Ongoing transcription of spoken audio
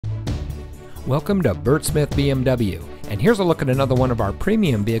Welcome to Bert Smith BMW, and here's a look at another one of our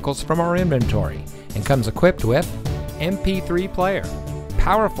premium vehicles from our inventory, and comes equipped with MP3 player,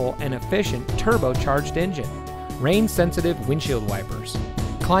 powerful and efficient turbocharged engine, rain-sensitive windshield wipers,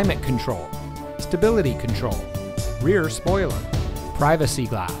 climate control, stability control, rear spoiler, privacy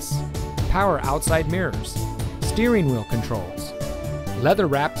glass, power outside mirrors, steering wheel controls,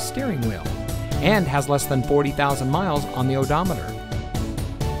 leather-wrapped steering wheel, and has less than 40,000 miles on the odometer.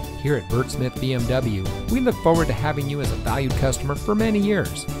 Here at Bert Smith BMW, we look forward to having you as a valued customer for many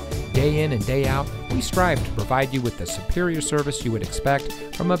years. Day in and day out, we strive to provide you with the superior service you would expect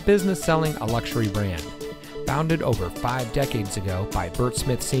from a business selling a luxury brand. Founded over 5 decades ago by Bert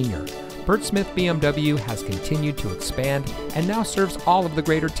Smith Sr., Bert Smith BMW has continued to expand and now serves all of the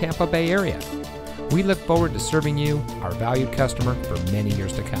greater Tampa Bay area. We look forward to serving you, our valued customer, for many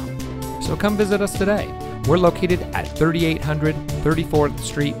years to come. So come visit us today. We're located at 3800 34th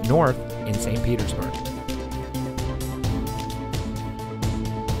Street North in St. Petersburg.